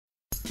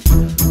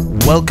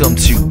Welcome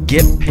to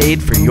Get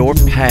Paid for Your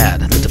Pad,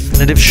 the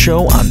definitive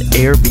show on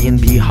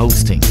Airbnb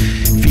hosting,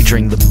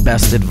 featuring the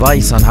best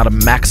advice on how to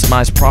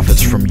maximize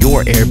profits from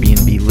your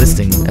Airbnb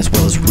listing, as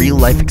well as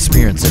real-life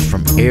experiences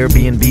from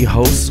Airbnb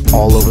hosts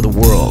all over the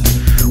world.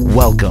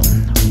 Welcome.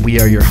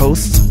 We are your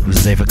hosts,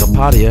 Josefa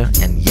Kapadia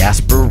and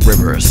Jasper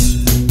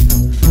Rivers.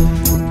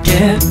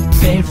 Get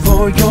paid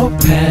for your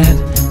pad.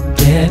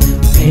 Get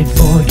paid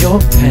for your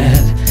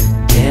pad.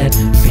 Get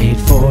paid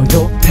for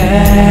your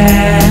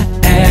pad.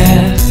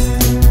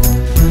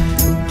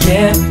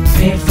 Get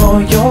paid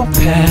for your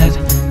pad.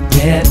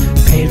 Get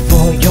paid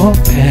for your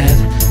pad.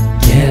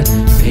 Get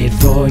paid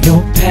for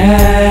your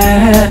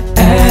pad.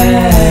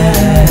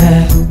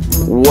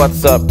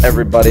 What's up,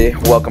 everybody?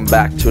 Welcome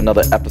back to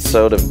another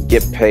episode of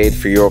Get Paid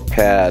for Your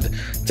Pad.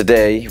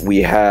 Today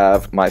we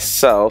have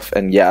myself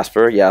and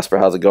Jasper. Jasper,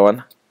 how's it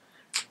going?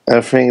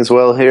 Everything is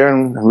well here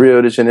in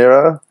Rio de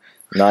Janeiro.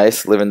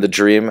 Nice, living the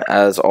dream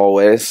as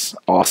always.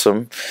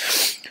 Awesome.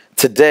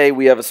 Today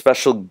we have a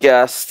special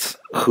guest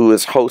who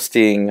is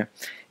hosting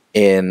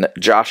in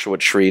Joshua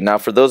Tree. Now,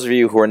 for those of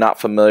you who are not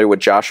familiar with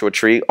Joshua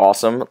Tree,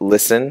 awesome.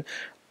 Listen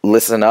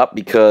up,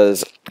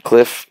 because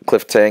Cliff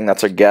Tang,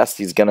 that's our guest.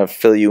 He's going to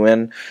fill you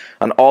in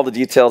on all the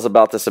details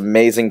about this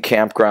amazing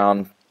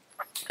campground.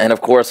 And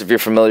of course, if you're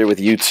familiar with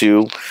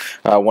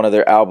U2, one of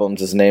their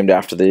albums is named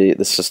after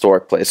this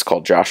historic place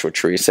called Joshua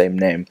Tree, same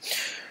name.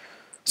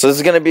 So this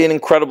is going to be an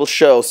incredible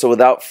show. So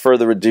without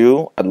further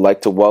ado, I'd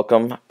like to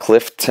welcome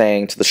Cliff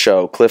Tang to the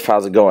show. Cliff,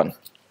 how's it going?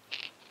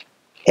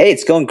 Hey,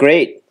 it's going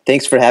great.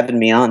 Thanks for having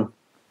me on.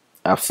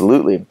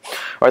 Absolutely. All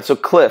right, so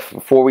Cliff,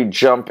 before we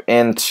jump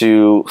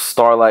into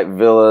Starlight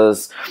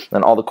Villas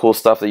and all the cool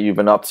stuff that you've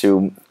been up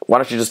to, why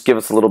don't you just give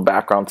us a little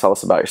background, tell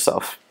us about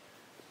yourself.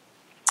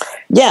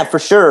 Yeah, for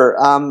sure.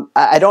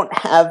 I don't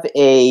have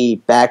a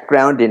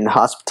background in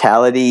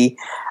hospitality.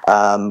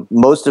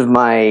 Most of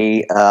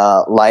my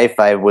life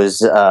I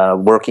was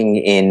working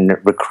in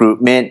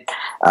recruitment,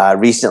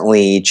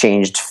 recently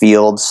changed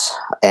fields,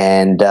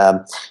 and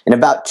in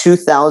about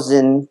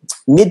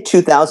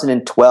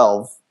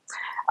mid-2012,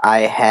 I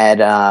had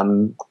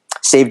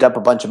saved up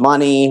a bunch of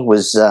money,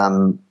 was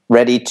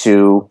ready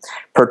to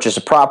purchase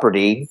a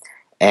property,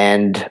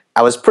 and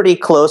I was pretty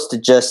close to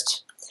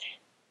just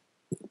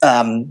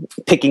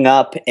picking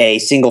up a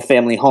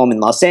single-family home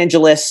in Los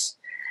Angeles,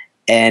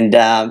 and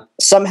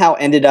somehow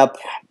ended up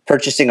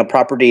purchasing a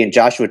property in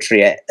Joshua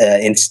Tree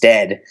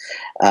instead.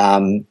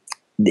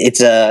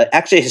 It's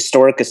actually a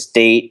historic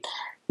estate.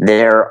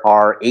 There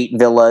are 8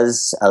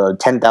 villas,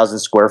 10,000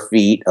 square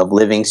feet of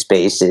living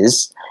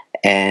spaces,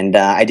 and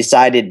I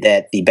decided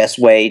that the best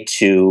way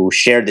to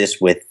share this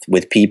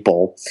with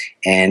people,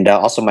 and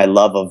also my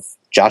love of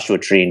Joshua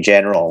Tree in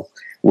general,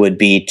 would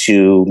be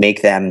to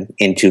make them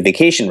into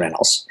vacation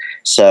rentals.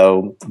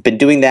 So been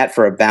doing that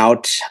for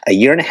about a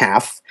year and a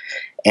half,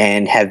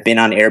 and have been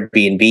on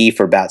Airbnb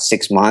for about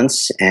 6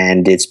 months,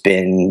 and it's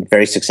been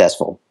very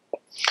successful.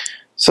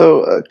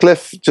 So,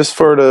 Cliff, just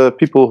for the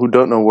people who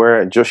don't know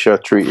where Joshua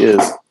Tree is,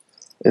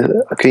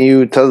 can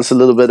you tell us a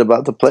little bit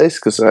about the place?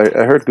 Because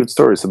I heard good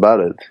stories about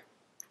it.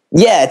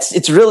 Yeah,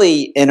 it's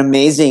really an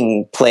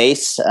amazing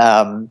place.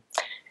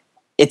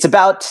 It's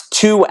about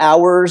 2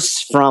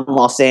 hours from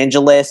Los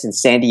Angeles and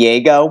San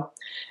Diego,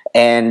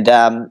 and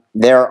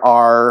there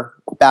are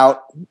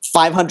about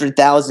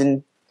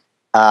 500,000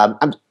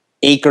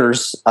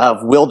 acres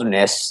of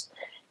wilderness,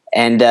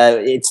 and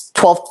it's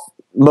 12th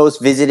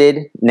most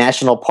visited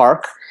national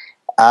park.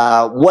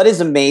 What is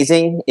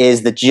amazing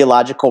is the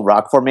geological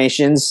rock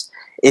formations.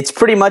 It's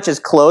pretty much as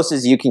close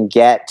as you can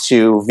get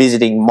to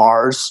visiting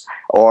Mars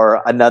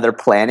or another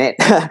planet,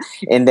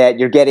 in that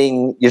you're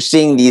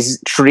seeing these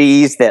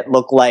trees that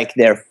look like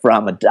they're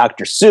from a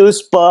Dr.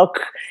 Seuss book.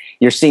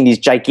 You're seeing these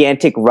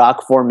gigantic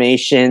rock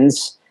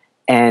formations.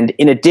 And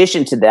in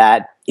addition to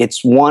that,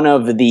 it's one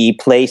of the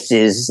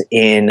places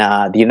in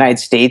the United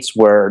States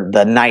where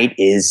the night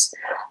is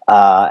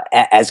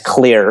as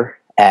clear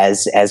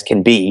as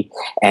can be.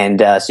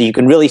 And so you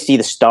can really see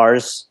the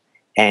stars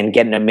and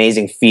get an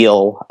amazing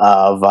feel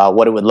of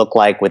what it would look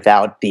like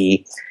without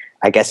the,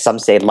 I guess some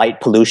say,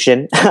 light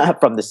pollution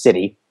from the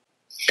city.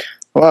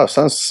 Wow,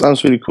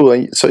 sounds really cool.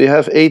 And so you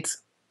have 8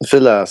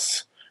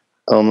 villas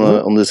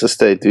on this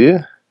estate, do you?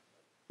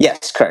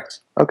 Yes, correct.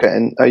 Okay,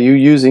 and are you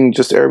using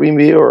just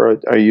Airbnb, or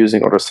are you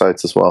using other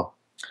sites as well?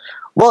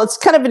 Well, it's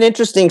kind of an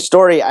interesting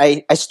story.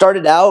 I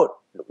started out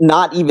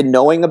not even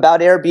knowing about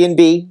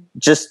Airbnb.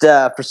 Just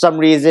for some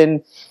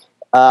reason,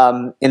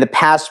 in the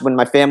past, when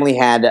my family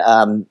had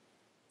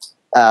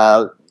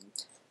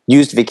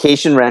used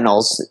vacation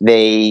rentals,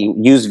 they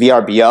used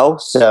VRBO.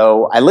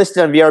 So I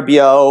listed on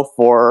VRBO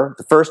for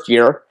the first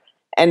year,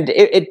 and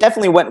it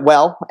definitely went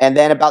well. And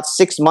then about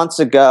 6 months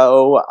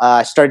ago,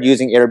 I started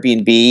using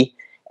Airbnb,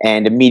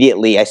 and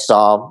immediately I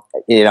saw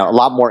a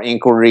lot more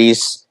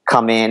inquiries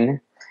come in,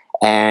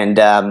 and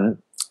a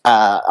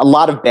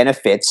lot of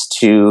benefits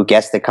to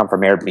guests that come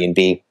from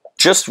Airbnb.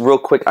 Just real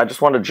quick, I just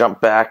want to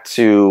jump back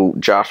to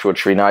Joshua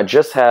Tree. Now, I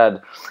just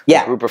had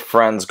a group of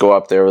friends go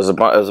up there. It was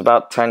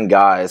about 10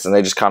 guys, and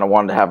they just kind of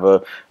wanted to have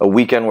a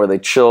weekend where they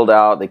chilled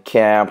out, they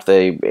camped,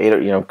 they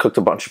ate, cooked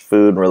a bunch of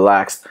food and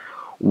relaxed.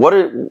 What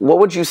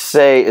would you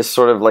say is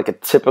sort of like a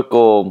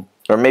typical,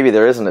 or maybe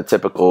there isn't a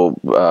typical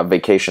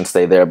vacation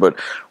stay there, but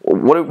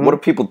what do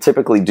people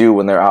typically do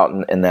when they're out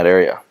in that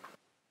area?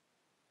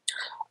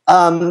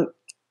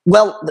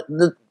 Well,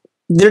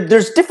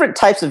 there's different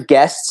types of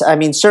guests. I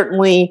mean,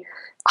 certainly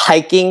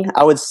hiking,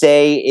 I would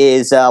say,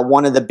 is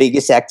one of the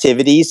biggest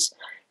activities.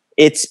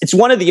 It's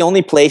one of the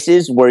only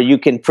places where you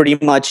can pretty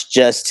much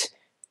just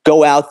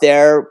go out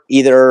there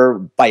either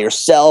by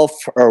yourself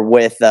or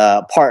with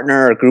a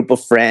partner or a group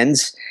of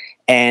friends.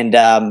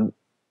 And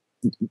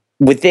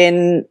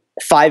within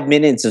 5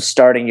 minutes of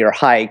starting your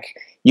hike,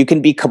 you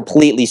can be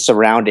completely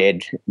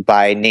surrounded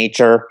by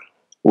nature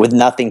with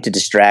nothing to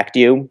distract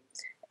you.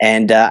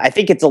 And I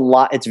think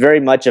it's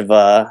very much of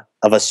a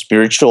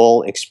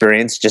spiritual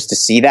experience just to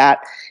see that.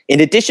 In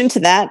addition to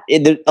that,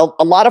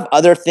 a lot of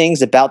other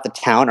things about the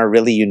town are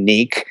really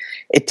unique.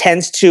 It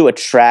tends to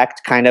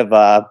attract kind of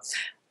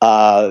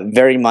a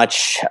very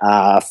much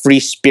free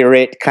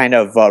spirit, kind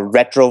of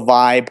retro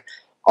vibe.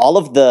 All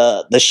of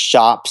the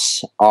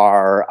shops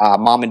are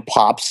mom and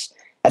pops.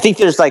 I think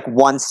there's like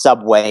one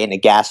Subway and a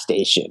gas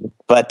station,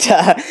 but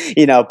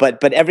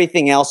but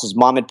everything else is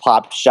mom and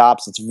pop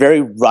shops. It's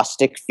very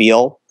rustic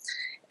feel.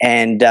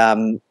 And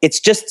it's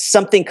just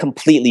something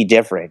completely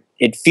different.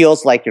 It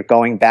feels like you're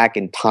going back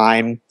in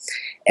time,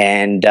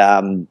 and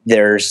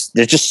there's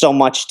just so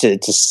much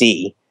to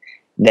see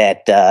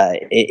that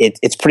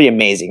it's pretty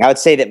amazing. I would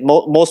say that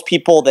most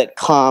people that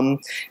come,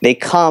 they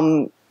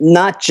come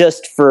not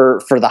just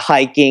for the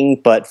hiking,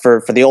 but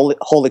for the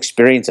whole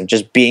experience of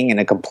just being in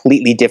a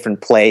completely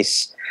different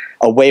place,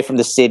 away from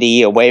the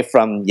city, away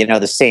from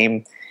the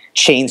same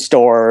chain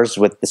stores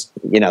with the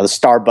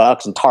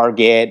Starbucks and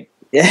Target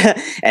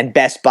and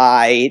Best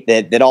Buy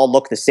that all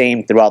look the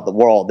same throughout the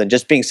world, and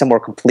just being somewhere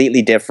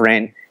completely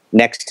different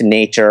next to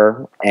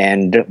nature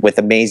and with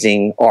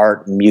amazing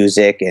art,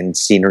 music, and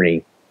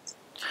scenery.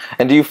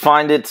 And do you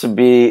find it to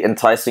be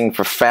enticing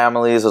for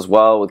families as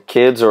well with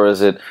kids, or is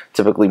it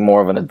typically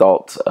more of an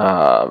adult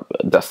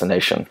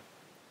destination?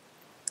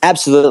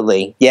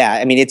 Absolutely. Yeah.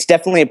 I mean, it's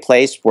definitely a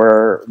place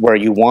where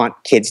you want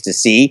kids to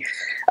see.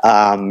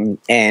 And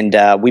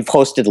we've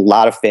hosted a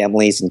lot of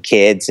families and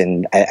kids,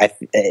 and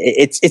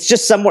it's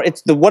just somewhere.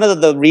 It's one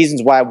of the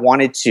reasons why I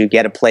wanted to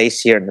get a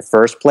place here in the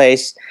first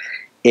place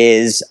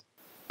is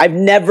I've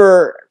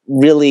never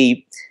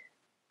really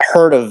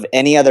heard of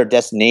any other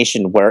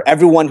destination where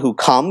everyone who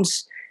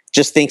comes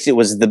just thinks it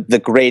was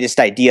the greatest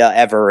idea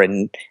ever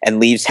and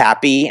leaves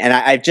happy. And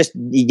I've just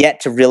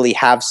yet to really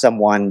have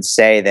someone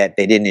say that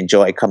they didn't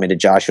enjoy coming to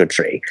Joshua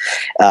Tree.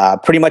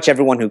 Pretty much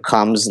everyone who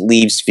comes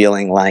leaves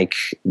feeling like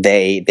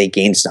they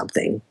gained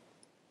something.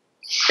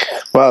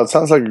 Well, it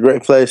sounds like a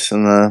great place,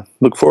 and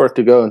look forward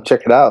to go and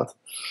check it out.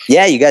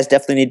 Yeah, you guys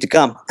definitely need to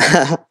come.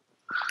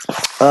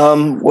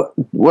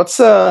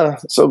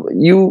 So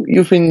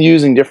you've been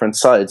using different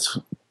sites.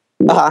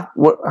 How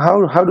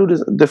do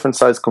the different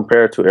sites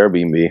compare to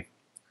Airbnb?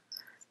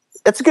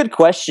 That's a good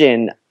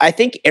question. I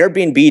think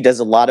Airbnb does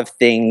a lot of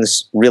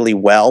things really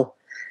well.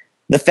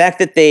 The fact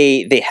that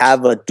they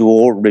have a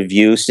dual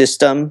review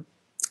system,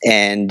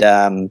 and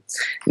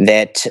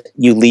that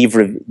you leave,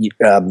 the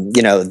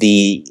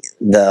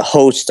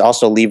hosts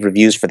also leave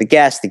reviews for the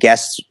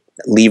guests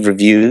leave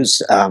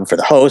reviews for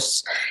the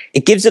hosts.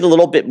 It gives it a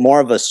little bit more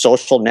of a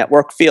social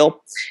network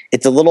feel.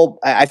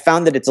 I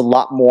found that it's a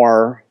lot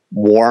more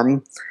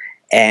warm.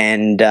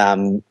 And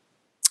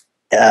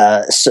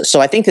so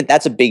I think that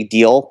that's a big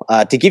deal.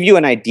 To give you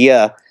an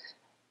idea,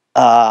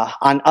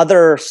 on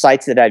other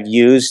sites that I've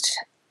used,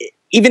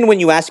 even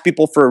when you ask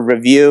people for a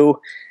review,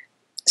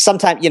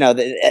 sometimes,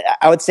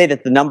 I would say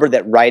that the number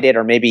that write it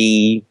are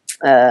maybe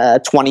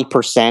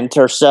 20%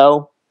 or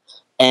so.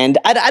 And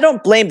I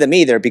don't blame them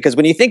either, because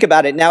when you think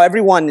about it, now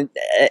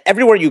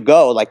everywhere you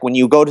go, like when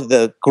you go to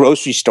the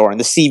grocery store and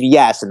the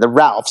CVS and the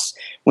Ralph's,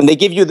 when they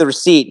give you the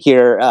receipt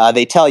here,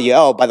 they tell you,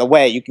 oh, by the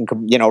way, you can,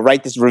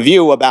 write this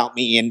review about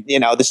me and,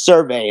 the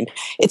survey. And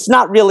it's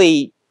not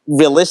really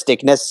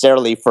realistic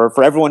necessarily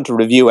for everyone to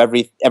review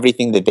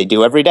everything that they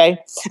do every day.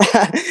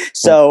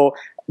 So,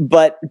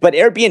 but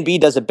Airbnb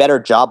does a better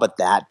job at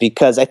that,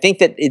 because I think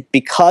that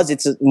because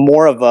it's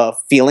more of a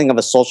feeling of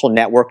a social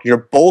network,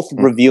 you're both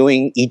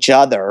reviewing each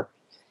other.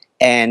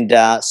 And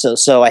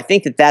so I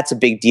think that that's a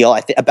big deal.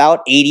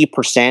 About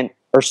 80%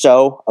 or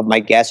so of my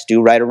guests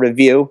do write a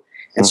review.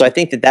 And so I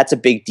think that that's a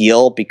big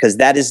deal, because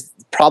that is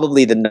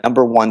probably the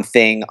number one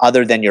thing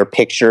other than your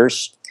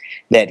pictures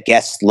that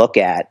guests look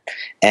at.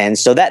 And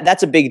so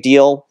that's a big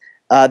deal.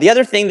 The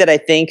other thing that I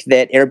think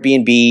that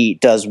Airbnb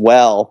does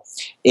well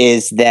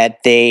is that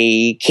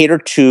they cater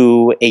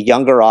to a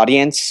younger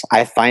audience.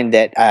 I find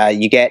that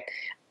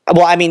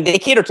they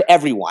cater to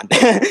everyone,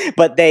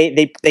 but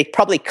they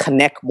probably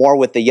connect more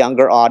with the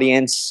younger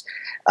audience.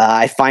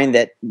 I find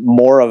that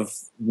more of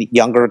the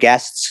younger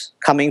guests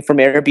coming from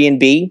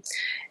Airbnb.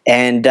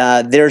 And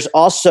there's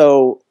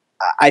also,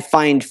 I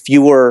find,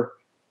 fewer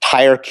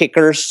tire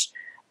kickers.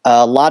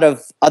 A lot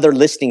of other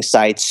listing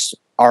sites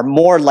are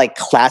more like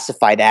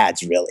classified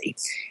ads, really.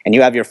 And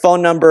you have your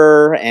phone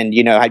number, and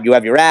you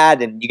have your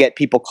ad, and you get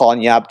people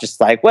calling you up,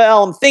 just like,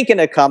 well, I'm thinking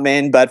of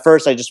coming, but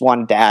first I just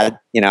wanted to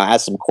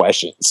ask some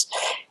questions.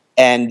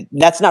 And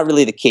that's not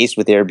really the case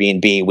with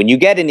Airbnb. When you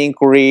get an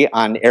inquiry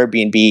on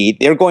Airbnb,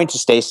 they're going to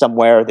stay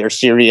somewhere. They're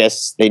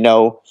serious. They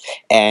know,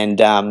 and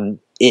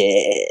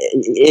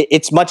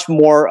it's much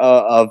more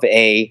of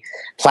a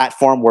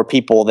platform where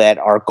people that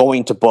are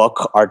going to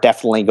book are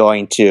definitely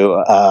going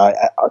to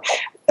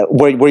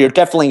where you're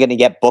definitely going to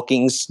get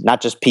bookings,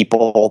 not just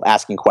people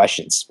asking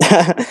questions.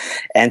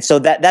 And so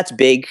that's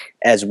big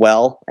as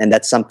well, and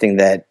that's something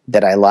that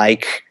I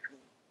like.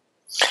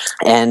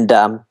 And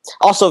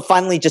also,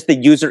 finally, just the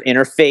user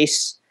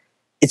interface.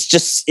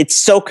 It's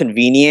so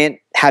convenient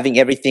having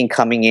everything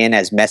coming in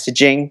as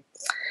messaging.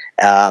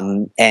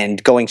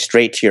 And going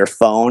straight to your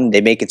phone. They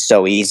make it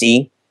so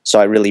easy. So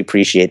I really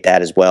appreciate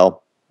that as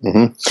well.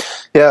 Mm-hmm.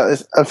 Yeah,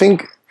 I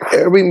think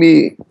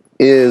Airbnb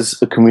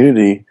is a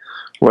community,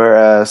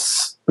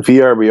 whereas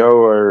VRBO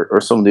or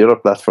some of the other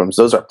platforms,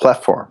 those are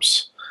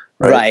platforms,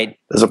 right? Right.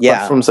 Those are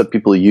platforms that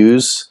people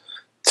use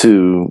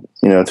to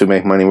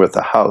make money with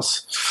the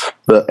house.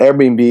 But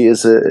Airbnb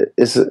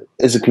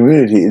is a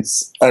community.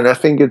 And I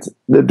think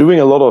they're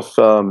doing a lot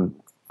of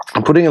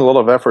putting a lot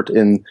of effort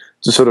in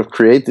to sort of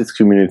create this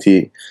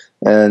community.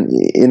 And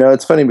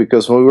it's funny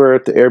because when we were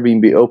at the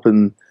Airbnb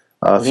Open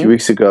a few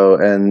weeks ago,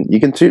 and you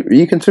can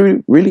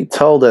really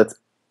tell that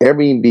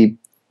Airbnb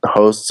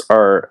hosts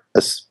are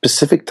a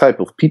specific type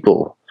of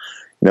people.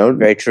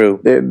 Very true.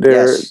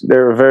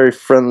 They're a very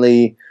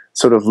friendly,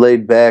 sort of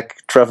laid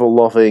back, travel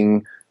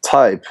loving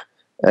type,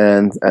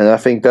 and I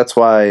think that's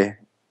why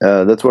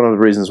that's one of the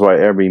reasons why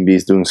Airbnb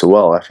is doing so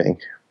well, I think.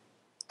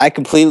 I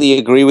completely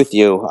agree with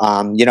you.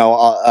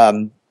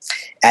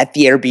 At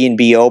the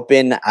Airbnb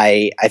Open,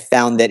 I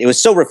found that it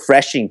was so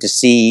refreshing to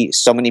see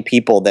so many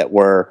people that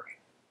were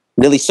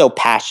really so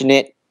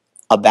passionate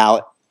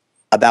about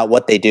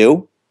what they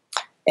do.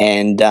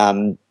 And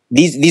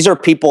these are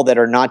people that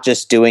are not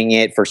just doing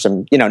it for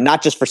some,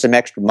 not just for some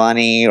extra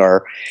money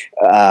or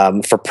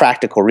for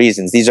practical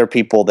reasons. These are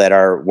people that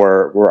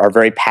are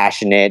very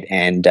passionate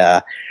and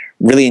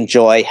really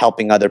enjoy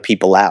helping other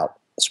people out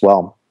as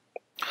well.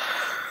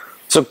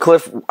 So,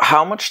 Cliff,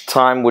 how much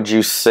time would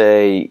you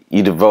say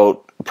you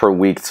devote per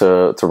week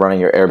to running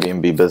your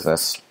Airbnb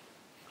business?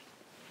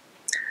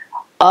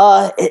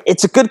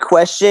 It's a good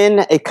question.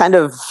 It kind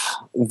of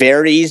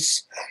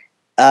varies.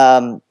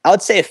 I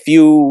would say a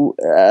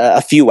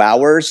few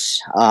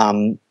hours.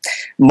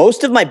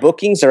 Most of my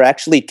bookings are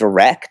actually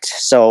direct,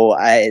 so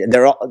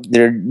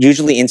they're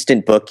usually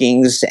instant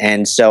bookings,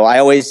 and so I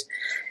always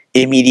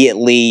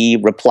immediately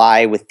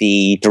reply with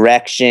the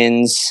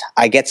directions.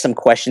 I get some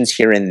questions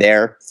here and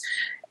there.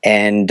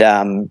 And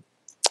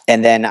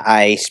then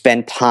I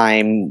spend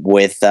time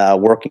with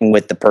working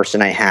with the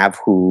person I have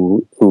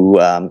who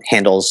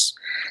handles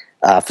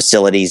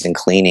facilities and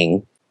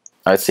cleaning.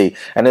 I see.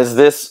 And is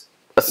this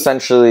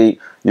essentially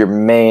your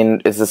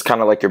main? Is this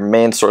kind of like your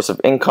main source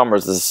of income, or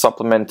is this a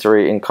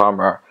supplementary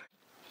income? Or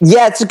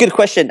yeah, it's a good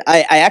question.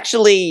 I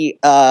actually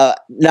I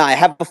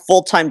have a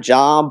full-time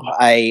job.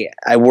 I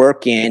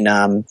work in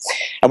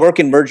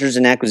mergers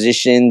and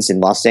acquisitions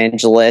in Los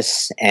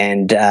Angeles,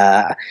 and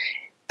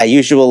I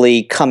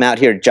usually come out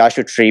here to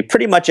Joshua Tree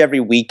pretty much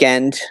every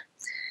weekend,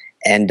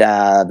 and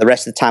the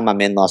rest of the time I'm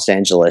in Los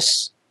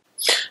Angeles.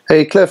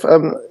 Hey, Cliff,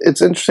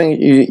 it's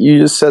interesting. You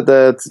just said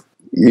that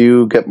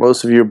you get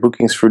most of your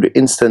bookings through the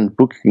instant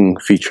booking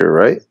feature,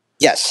 right?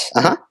 Yes.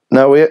 Uh-huh.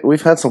 Now,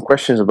 we've had some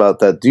questions about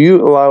that. Do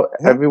you allow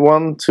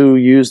everyone to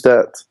use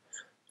that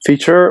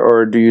feature,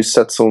 or do you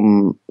set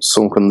some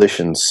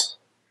conditions?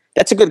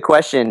 That's a good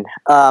question.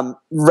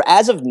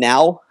 As of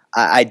now,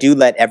 I do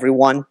let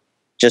everyone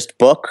just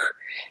book.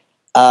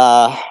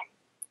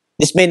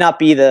 This may not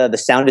be the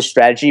soundest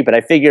strategy, but I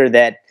figure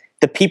that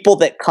the people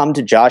that come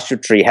to Joshua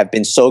Tree have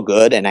been so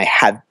good, and I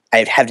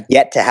have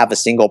yet to have a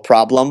single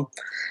problem,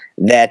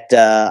 that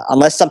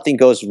unless something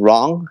goes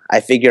wrong, I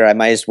figure I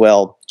might as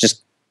well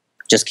just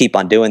keep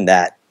on doing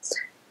that.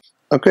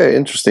 Okay,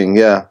 interesting.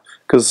 Yeah,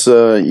 because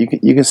you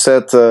can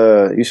set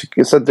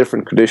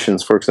different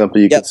conditions. For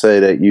example, you can say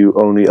that you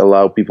only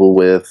allow people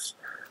with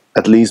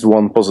at least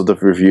one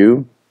positive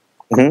review,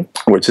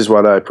 which is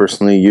what I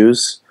personally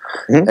use.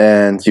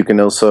 And you can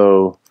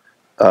also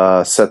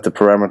set the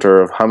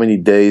parameter of how many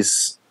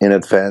days in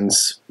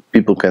advance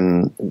people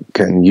can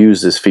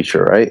use this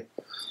feature, right?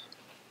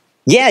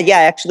 Yeah.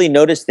 I actually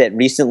noticed that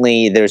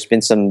recently there's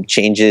been some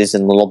changes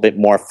and a little bit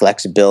more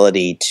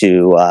flexibility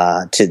to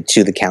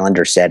the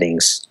calendar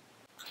settings.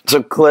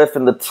 So, Cliff,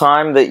 in the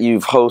time that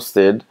you've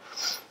hosted,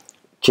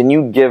 can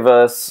you give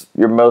us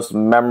your most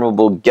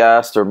memorable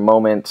guest or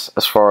moment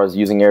as far as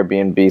using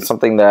Airbnb?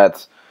 Something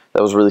that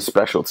was really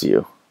special to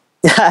you.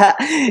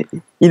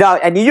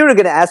 I knew you were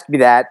going to ask me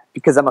that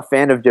because I'm a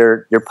fan of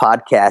your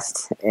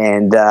podcast,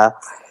 and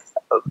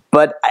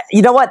but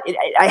you know what?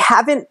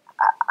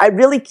 I I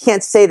really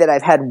can't say that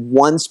I've had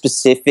one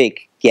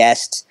specific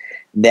guest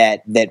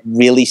that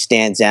really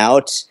stands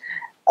out.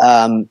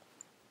 I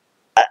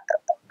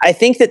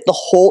think that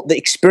the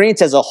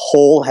experience as a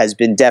whole has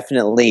been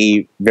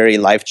definitely very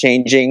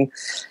life-changing.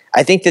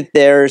 I think that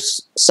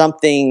there's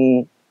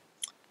something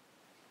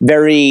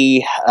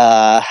very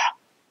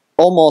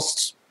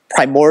almost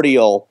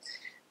primordial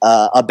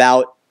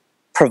about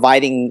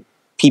providing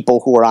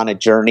people who are on a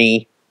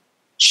journey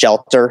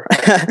shelter,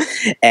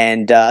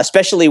 and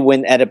especially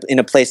when in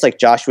a place like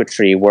Joshua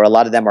Tree, where a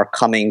lot of them are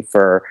coming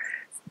to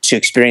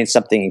experience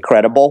something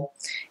incredible.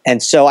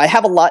 And so I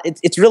have a lot.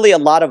 It's really a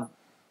lot of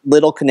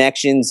little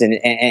connections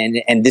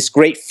and this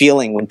great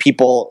feeling when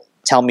people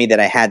tell me that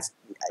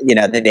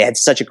that they had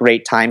such a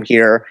great time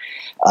here.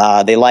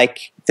 They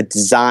like the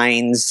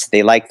designs,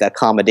 they like the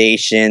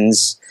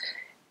accommodations,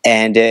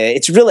 and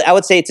it's really, I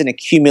would say it's an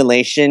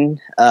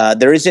accumulation. I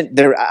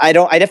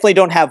definitely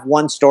don't have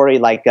one story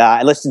like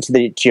I listened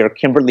to your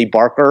Kimberly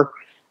Barker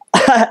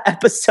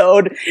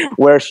episode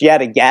where she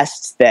had a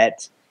guest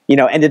that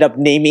ended up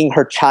naming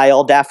her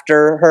child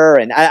after her,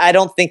 and I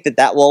don't think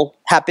that will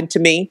happen to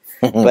me,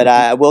 but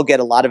I will get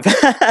a lot of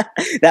that.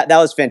 That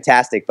was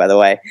fantastic, by the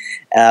way.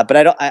 But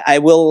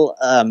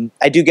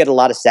I do get a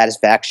lot of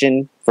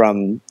satisfaction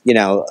from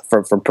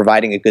from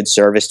providing a good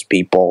service to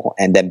people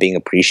and them being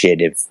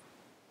appreciative.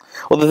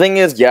 Well, the thing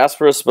is,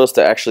 Jasper is supposed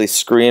to actually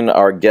screen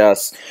our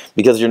guests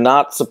because you're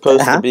not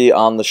supposed to be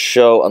on the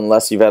show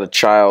unless you've had a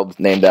child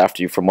named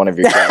after you from one of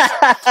your guests.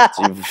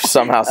 So you've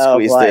somehow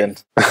squeezed in.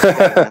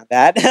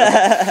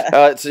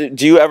 That. So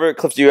do you ever,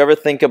 Cliff? Do you ever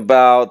think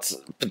about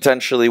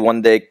potentially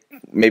one day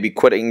maybe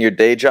quitting your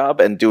day job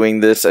and doing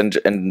this and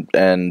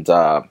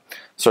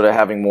sort of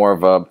having more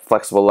of a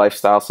flexible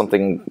lifestyle,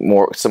 something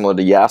more similar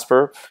to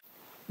Jasper?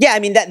 Yeah, I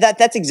mean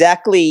that's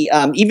exactly.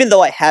 Even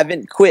though I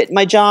haven't quit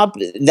my job,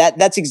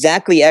 that's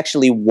exactly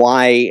actually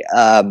why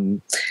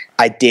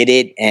I did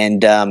it,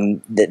 and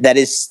that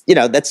is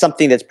that's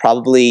something that's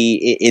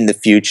probably in the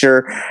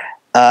future.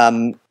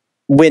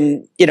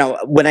 When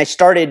I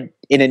started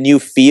in a new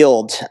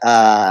field,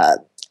 we'll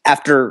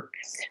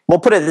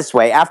put it this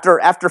way: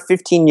 after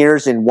 15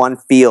 years in one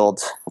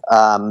field,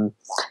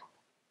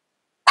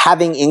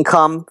 having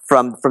income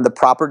from the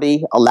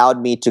property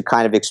allowed me to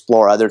kind of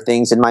explore other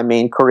things in my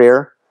main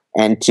career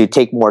and to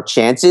take more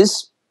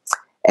chances.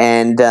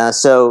 And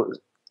so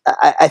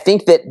I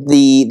think that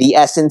the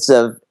essence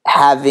of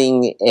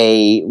having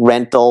a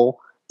rental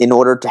in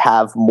order to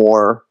have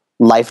more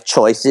life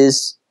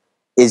choices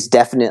is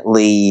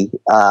definitely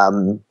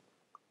part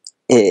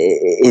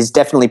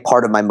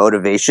of my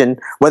motivation.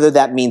 Whether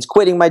that means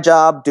quitting my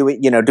job,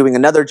 doing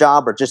another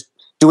job, or just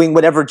doing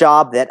whatever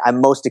job that I'm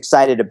most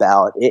excited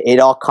about, it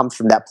all comes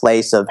from that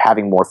place of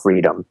having more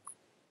freedom.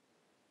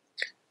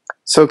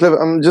 So, Cliff,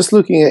 I'm just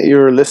looking at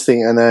your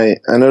listing, and I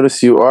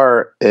notice you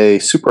are a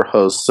super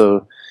host,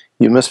 so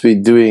you must be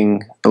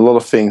doing a lot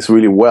of things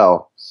really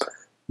well.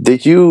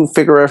 Did you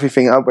figure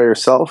everything out by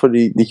yourself, or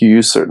did you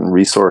use certain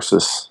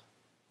resources?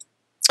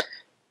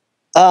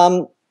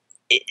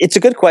 It's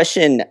a good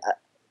question.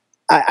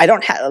 I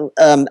don't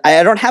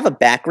have a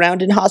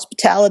background in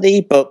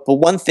hospitality, but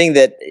one thing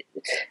that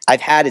I've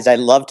had is I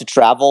love to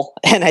travel,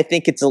 and I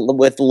think it's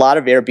with a lot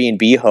of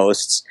Airbnb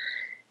hosts.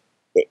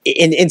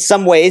 In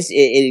some ways,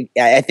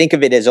 I think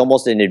of it as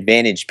almost an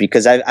advantage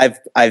because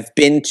I've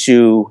been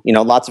to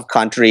lots of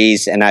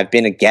countries, and I've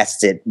been a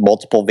guest at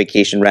multiple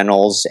vacation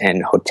rentals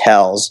and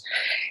hotels,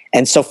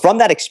 and so from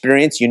that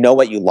experience, you know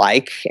what you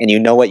like and you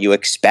know what you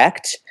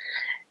expect,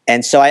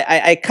 and so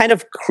I kind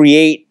of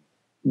create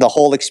the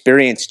whole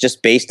experience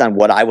just based on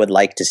what I would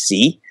like to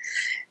see,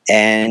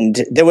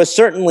 and there was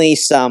certainly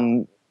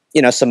some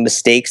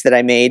mistakes that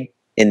I made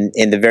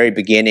in the very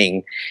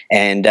beginning,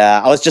 and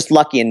I was just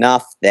lucky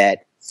enough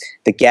that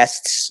the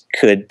guests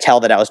could tell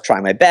that I was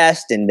trying my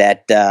best, and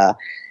that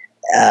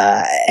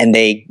and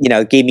they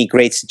gave me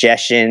great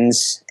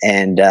suggestions,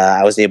 and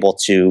I was able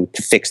to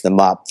fix them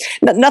up.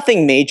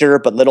 Nothing major,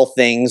 but little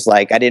things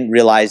like I didn't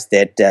realize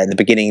that in the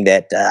beginning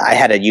that I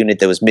had a unit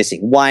that was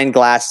missing wine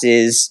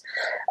glasses.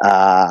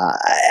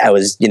 I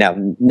was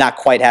not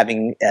quite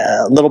having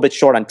a little bit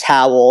short on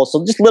towels,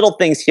 so just little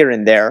things here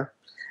and there.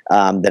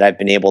 That I've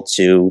been able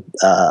to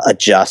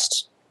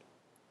adjust.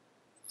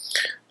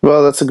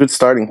 Well, that's a good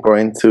starting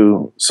point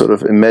to sort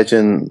of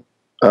imagine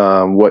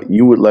what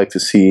you would like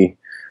to see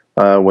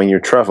when you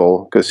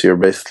travel, because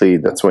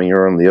that's when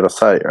you're on the other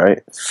side,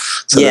 right?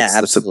 So yeah,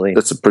 absolutely.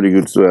 That's a pretty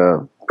good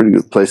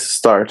place to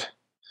start.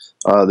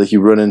 Did you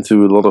run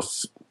into a lot of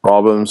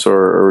problems,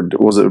 or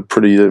was it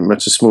pretty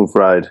much a smooth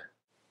ride?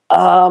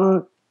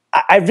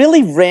 I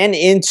really ran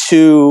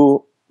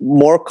into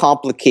more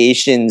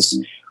complications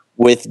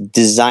with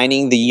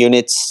designing the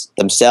units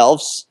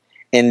themselves,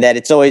 and that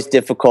it's always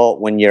difficult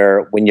when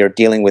you're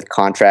dealing with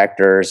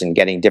contractors and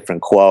getting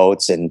different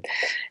quotes and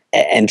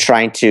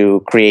trying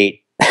to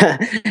create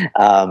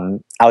I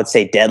would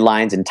say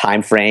deadlines and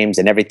time frames,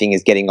 and everything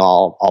is getting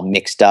all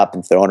mixed up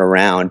and thrown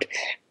around.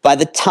 By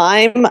the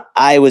time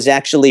I was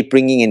actually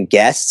bringing in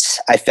guests,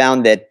 I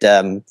found that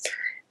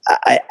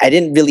I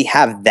didn't really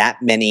have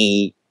that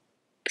many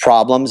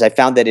problems, I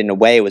found that in a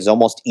way it was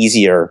almost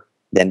easier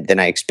than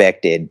I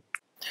expected.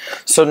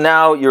 So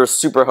now you're a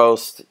super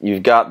host.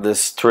 You've got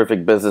this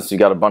terrific business. You've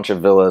got a bunch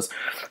of villas.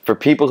 For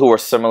people who are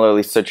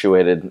similarly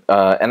situated,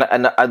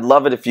 and I'd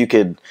love it if we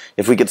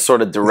could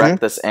sort of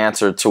direct this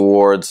answer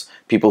towards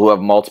people who have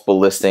multiple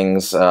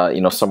listings,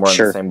 somewhere in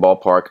the same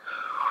ballpark.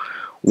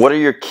 What are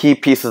your key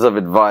pieces of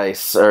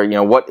advice, or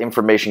what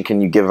information can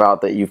you give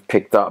out that you've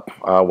picked up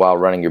while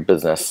running your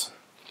business?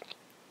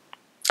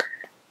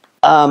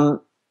 Wow,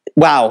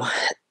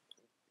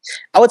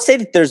 I would say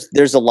that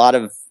there's a lot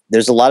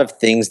of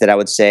things that I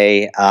would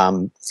say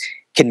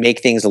can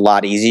make things a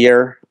lot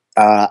easier.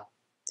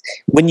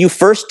 When you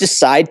first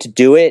decide to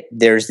do it,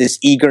 there's this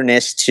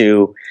eagerness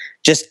to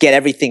just get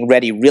everything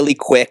ready really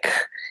quick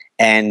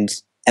and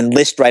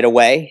list right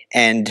away.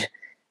 And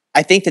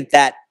I think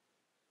that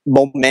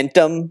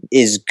momentum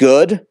is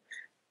good,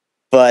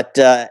 but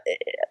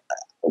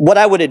what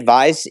I would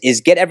advise is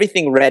get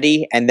everything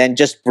ready and then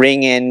just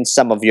bring in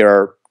some of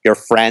your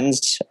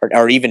friends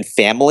or even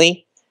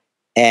family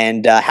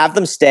and have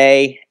them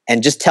stay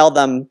and just tell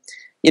them,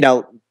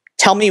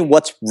 tell me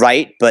what's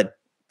right, but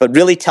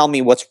really tell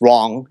me what's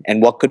wrong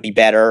and what could be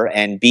better,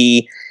 and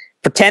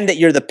pretend that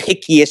you're the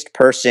pickiest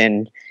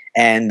person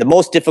and the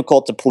most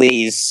difficult to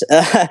please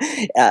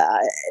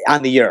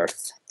on the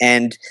earth.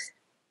 And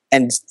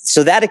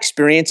so that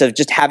experience of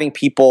just having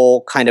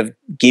people kind of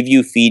give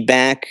you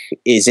feedback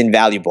is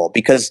invaluable,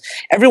 because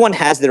everyone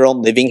has their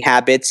own living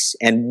habits,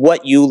 and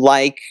what you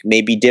like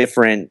may be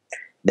different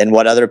than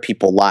what other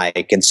people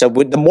like. And so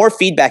with the more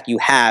feedback you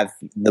have,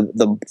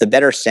 the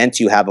better sense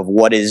you have of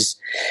what is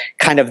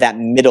kind of that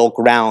middle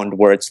ground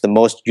where it's the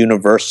most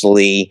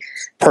universally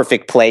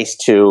perfect place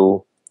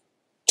to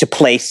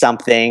place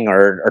something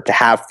or to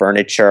have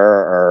furniture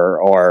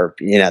or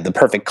the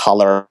perfect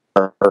color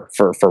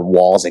for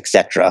walls,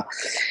 etc.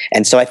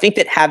 And so I think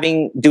that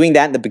doing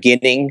that in the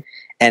beginning,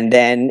 and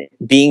then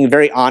being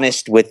very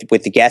honest with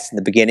the guests in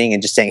the beginning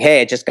and just saying,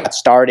 hey, I just got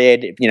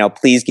started,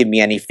 please give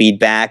me any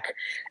feedback.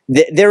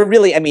 They're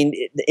really,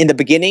 in the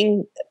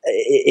beginning,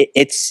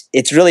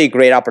 it's really a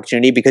great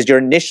opportunity, because your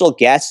initial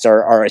guests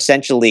are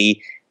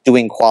essentially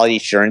doing quality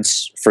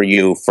assurance for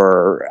you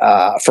for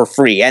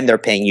free, and they're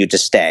paying you to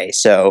stay.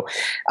 So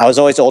I was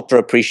always ultra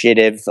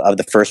appreciative of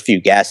the first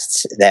few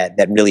guests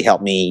that really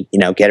helped me,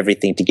 get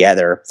everything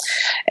together.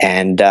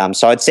 And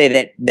so I'd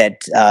say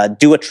that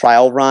do a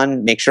trial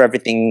run, make sure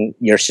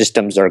your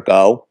systems are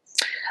go.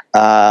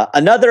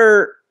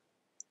 Another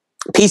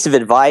piece of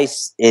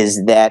advice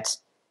is that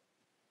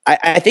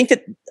I think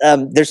that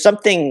there's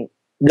something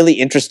really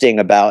interesting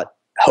about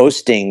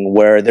hosting,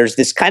 where there's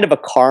this kind of a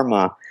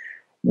karma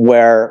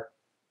where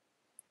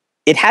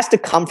it has to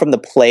come from the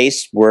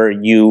place where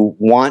you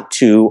want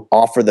to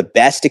offer the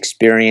best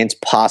experience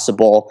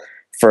possible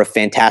for a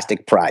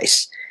fantastic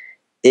price.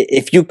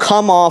 If you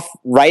come off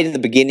right at the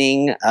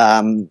beginning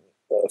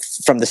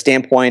from the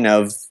standpoint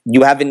of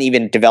you haven't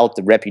even developed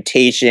a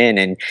reputation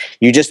and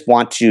you just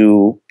want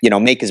to,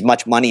 make as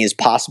much money as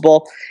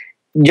possible,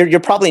 you're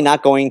probably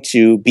not going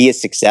to be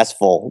as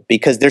successful,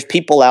 because there's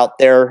people out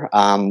there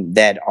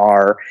that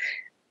are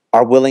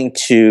willing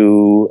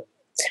to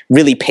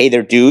really pay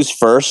their dues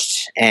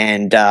first.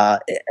 And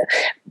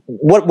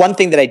one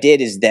thing that I did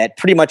is that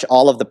pretty much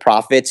all of the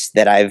profits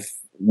that I've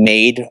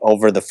made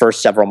over the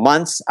first several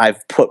months,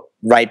 I've put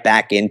right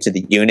back into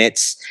the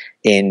units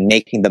in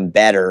making them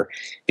better,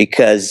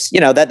 because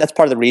that's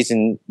part of the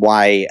reason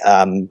why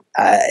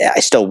I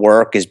still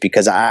work, is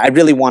because I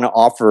really want to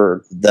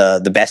offer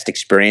the best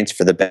experience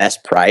for the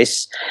best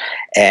price.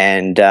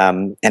 And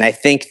I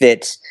think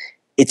that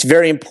it's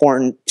very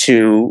important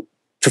to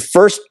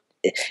first.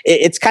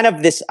 It's kind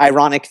of this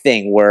ironic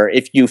thing where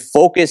if you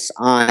focus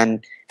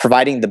on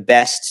providing the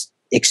best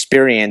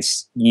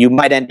experience, you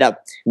might end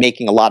up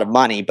making a lot of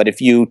money. But if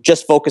you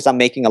just focus on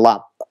making a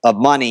lot of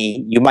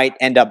money, you might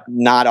end up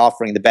not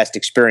offering the best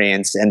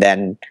experience, and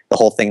then the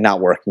whole thing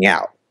not working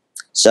out.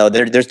 So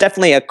there's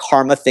definitely a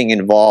karma thing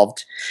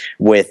involved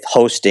with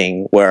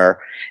hosting, where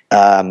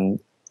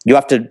you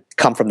have to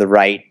come from the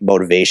right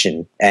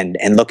motivation and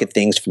look at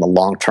things from a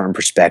long-term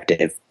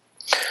perspective.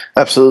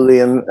 Absolutely,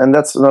 and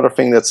that's another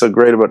thing that's so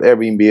great about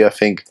Airbnb, I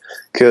think,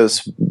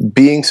 because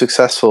being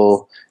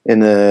successful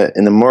in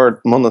a more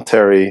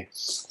monetary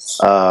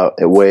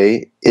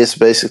way is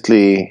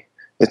basically,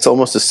 it's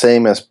almost the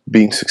same as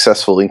being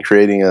successful in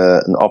creating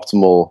an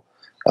optimal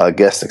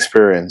guest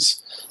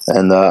experience.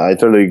 And I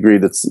totally agree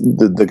that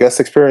the guest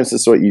experience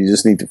is what you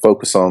just need to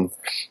focus on,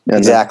 and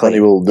exactly,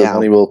 the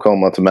money will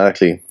come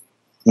automatically.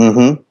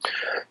 Mm-hmm.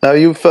 Now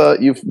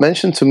you've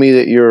mentioned to me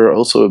that you're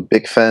also a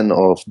big fan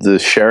of the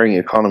sharing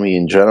economy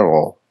in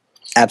general.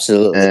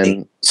 Absolutely,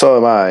 and so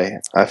am I.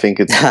 I think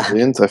it's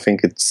brilliant. I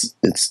think it's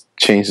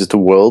changes the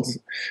world,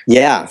 in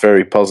a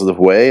very positive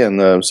way.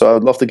 And so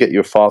I'd love to get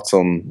your thoughts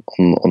on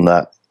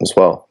that as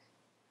well.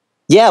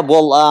 Yeah,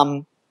 well,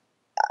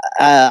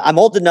 I'm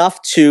old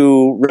enough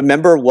to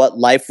remember what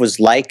life was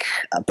like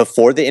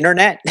before the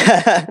internet,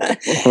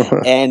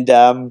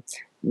 and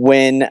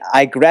when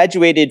I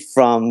graduated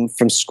from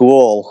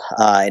school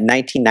in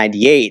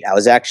 1998, I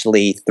was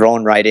actually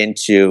thrown right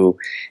into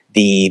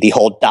the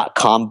whole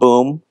 .com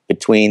boom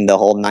between the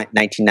whole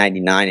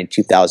 1999 and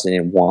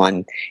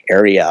 2001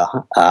 area.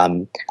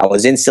 I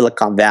was in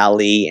Silicon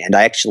Valley, and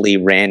I actually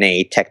ran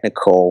a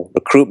technical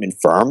recruitment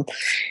firm.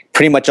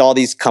 Pretty much all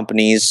these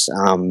companies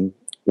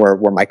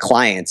were my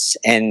clients.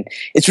 And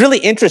it's really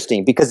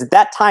interesting because at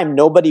that time,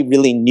 nobody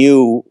really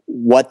knew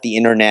what the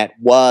internet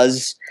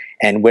was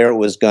and where it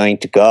was going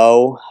to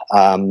go.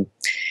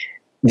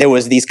 There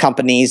was these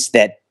companies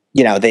that,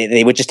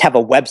 they would just have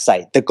a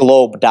website,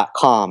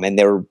 theglobe.com, and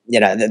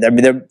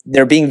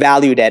they're being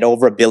valued at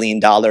over $1 billion,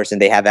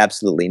 and they have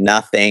absolutely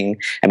nothing.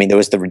 I mean, there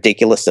was the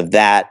ridiculousness of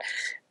that.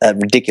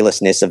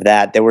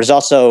 There was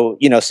also,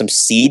 some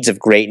seeds of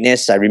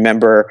greatness. I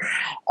remember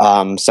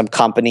some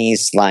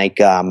companies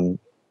like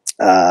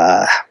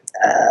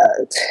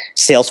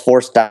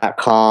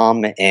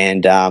Salesforce.com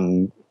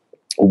and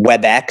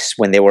WebEx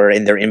when they were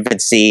in their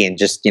infancy and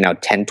just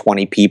 10,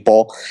 20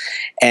 people,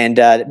 and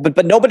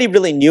but nobody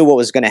really knew what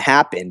was going to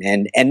happen.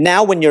 And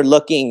now when you're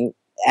looking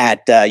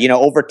at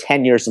over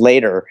 10 years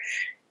later,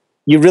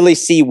 you really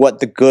see what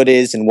the good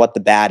is and what the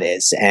bad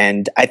is.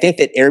 And I think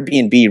that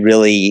Airbnb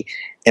really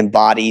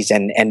embodies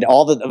and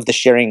all of the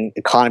sharing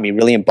economy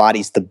really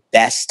embodies the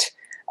best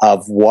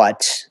of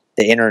what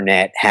the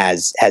internet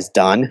has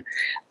done.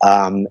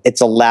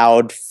 It's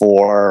allowed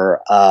for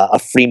a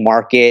free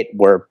market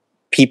where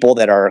people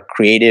that are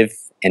creative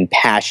and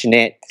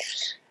passionate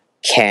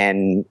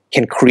can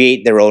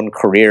create their own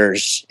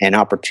careers and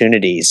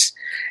opportunities,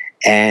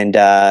 and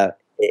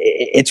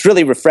it's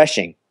really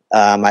refreshing.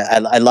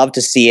 I love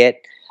to see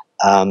it.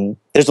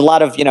 There's a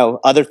lot of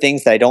other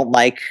things that I don't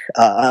like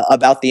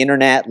about the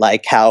internet,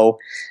 like how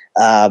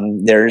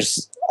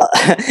there's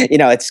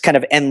it's kind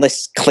of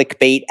endless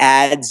clickbait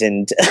ads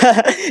and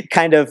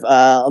kind of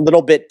a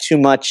little bit too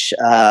much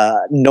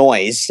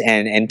noise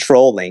and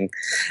trolling.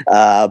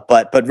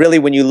 But really,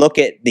 when you look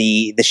at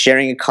the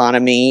sharing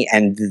economy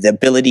and the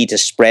ability to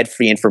spread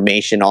free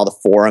information, all the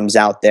forums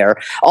out there,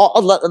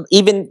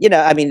 even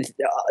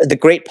the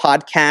great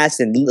podcasts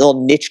and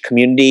little niche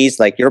communities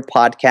like your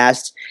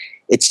podcast,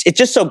 it's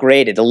just so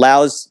great. It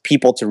allows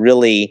people to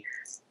really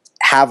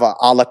have a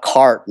la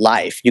carte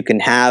life. You can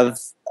have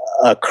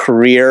a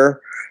career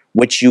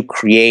which you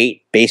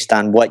create based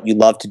on what you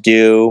love to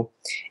do.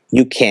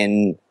 You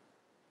can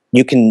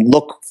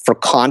look for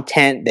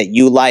content that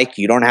you like.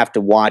 You don't have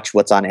to watch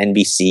what's on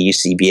NBC,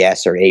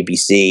 CBS, or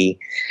ABC.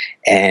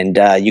 And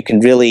you can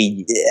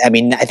really, I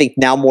think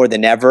now more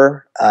than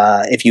ever,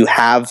 if you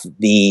have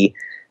the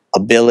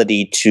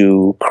ability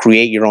to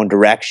create your own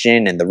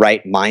direction and the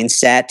right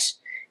mindset,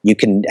 you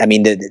can.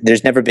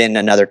 There's never been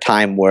another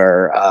time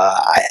where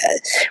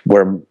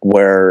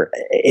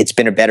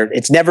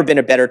it's never been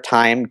a better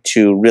time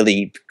to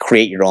really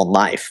create your own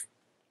life.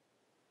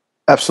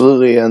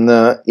 Absolutely, and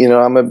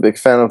I'm a big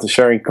fan of the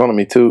sharing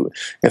economy too.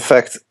 In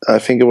fact, I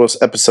think it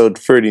was episode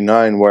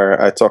 39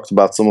 where I talked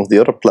about some of the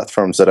other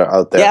platforms that are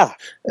out there. Yeah,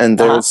 and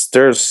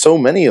there's so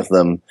many of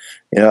them.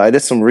 I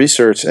did some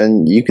research,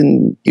 and you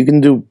can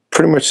do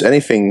pretty much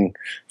anything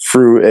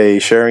through a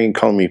sharing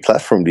economy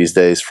platform these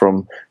days,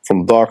 from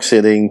dog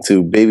sitting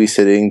to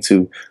babysitting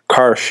to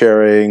car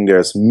sharing.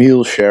 There's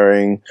meal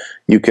sharing.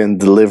 You can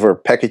deliver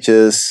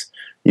packages.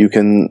 You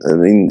can.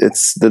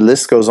 The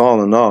list goes on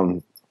and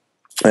on.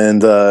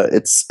 And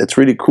it's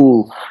really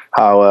cool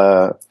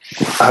how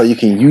you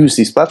can use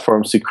these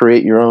platforms to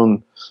create your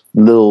own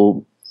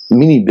little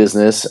mini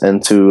business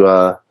and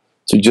to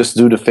just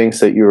do the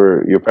things that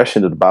you're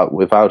passionate about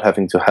without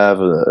having to have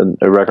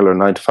a regular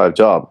 9-to-5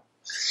 job.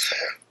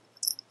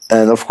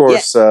 And of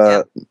course,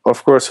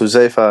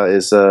 Josefa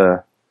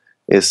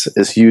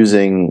is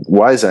using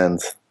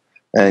Wyzant.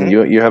 And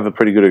you have a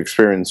pretty good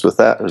experience with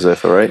that,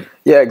 Josefa, right?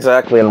 Yeah,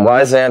 exactly. And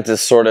Wyzant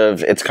is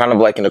it's kind of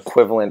like an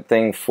equivalent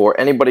thing for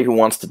anybody who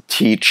wants to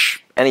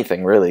teach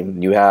anything, really.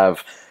 You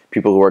have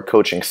people who are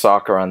coaching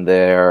soccer on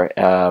there,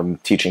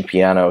 teaching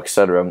piano,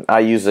 etc. I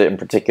use it in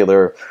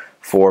particular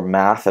for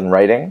math and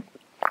writing.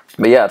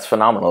 But yeah, it's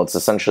phenomenal. It's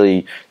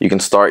essentially, you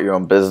can start your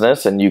own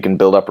business and you can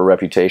build up a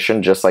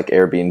reputation just like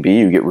Airbnb.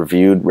 You get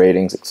reviewed,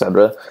 ratings,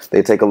 etc.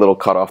 They take a little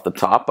cut off the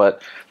top,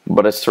 but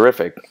it's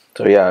terrific.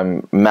 So yeah,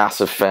 I'm a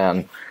massive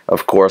fan,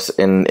 of course,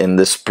 in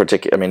this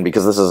particular,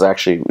 because this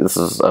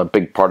is a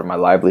big part of my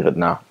livelihood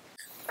now.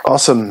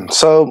 Awesome.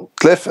 So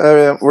Cliff,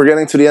 we're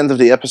getting to the end of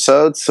the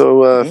episode.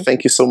 So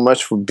thank you so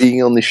much for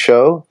being on the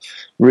show.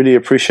 Really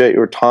appreciate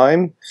your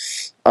time.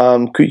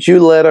 Could you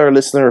let our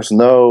listeners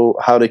know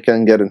how they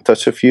can get in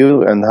touch with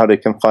you and how they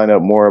can find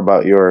out more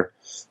about your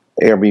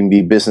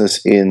Airbnb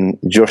business in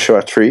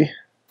Joshua Tree?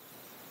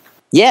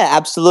 Yeah,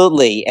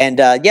 absolutely. And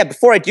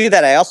before I do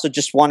that, I also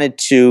just wanted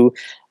to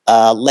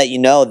let you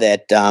know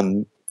that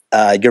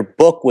your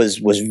book was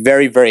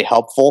very, very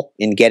helpful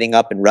in getting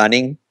up and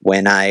running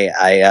when I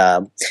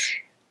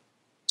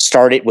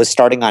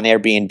starting on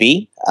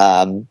Airbnb.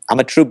 I'm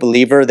a true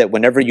believer that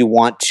whenever you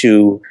want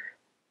to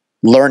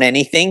learn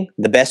anything,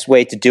 the best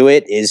way to do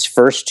it is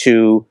first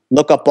to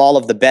look up all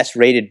of the best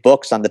rated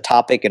books on the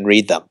topic and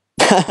read them.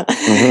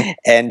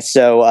 And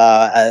so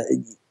I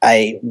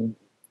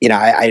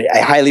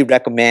highly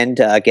recommend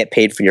Get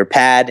Paid for Your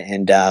Pad,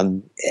 and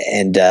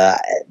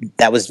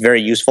that was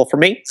very useful for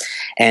me.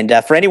 And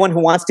for anyone who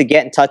wants to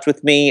get in touch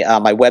with me,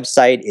 my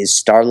website is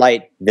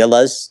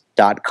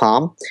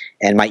starlightvillas.com,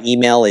 and my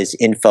email is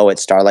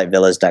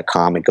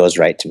info@starlightvillas.com. It goes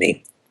right to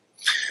me.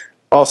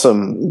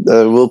 Awesome.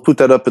 We'll put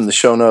that up in the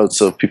show notes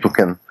so people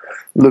can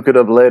look it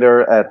up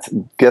later at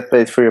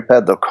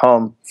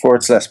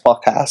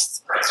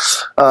getpaidforyourpad.com/podcast.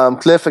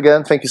 Cliff,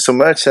 again, thank you so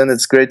much. And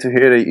it's great to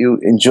hear that you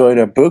enjoyed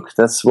our book.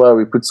 That's why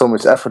we put so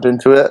much effort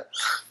into it,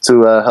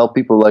 to help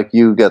people like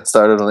you get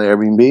started on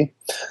Airbnb.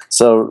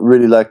 So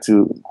really like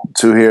to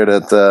hear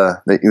that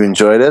you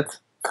enjoyed it.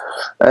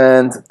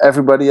 And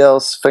everybody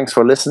else, thanks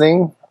for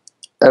listening.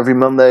 Every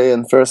Monday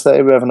and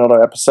Thursday we have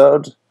another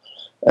episode.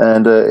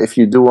 And if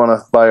you do want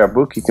to buy our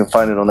book, you can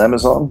find it on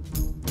Amazon.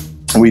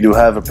 We do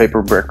have a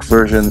paperback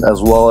version as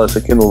well as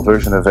a Kindle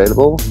version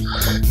available.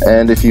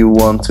 And if you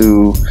want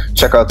to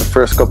check out the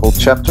first couple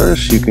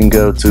chapters, you can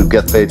go to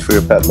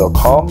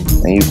getpaidforyourpad.com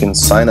and you can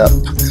sign up,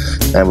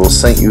 and we'll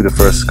send you the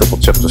first couple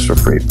chapters for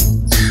free.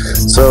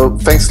 So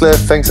thanks, Cliff.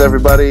 Thanks,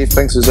 everybody.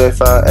 Thanks,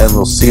 Josefa, and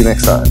we'll see you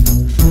next time.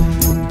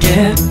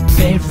 Get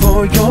paid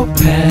for your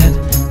pad.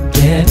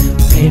 Get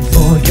paid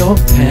for your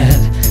pad.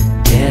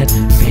 Get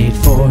paid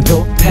for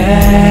your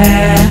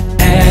pad.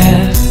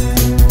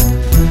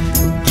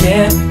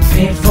 Get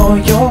paid for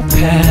your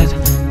pad.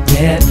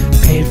 Get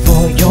paid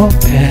for your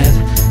pad.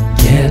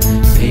 Get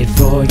paid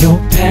for your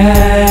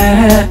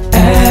pad.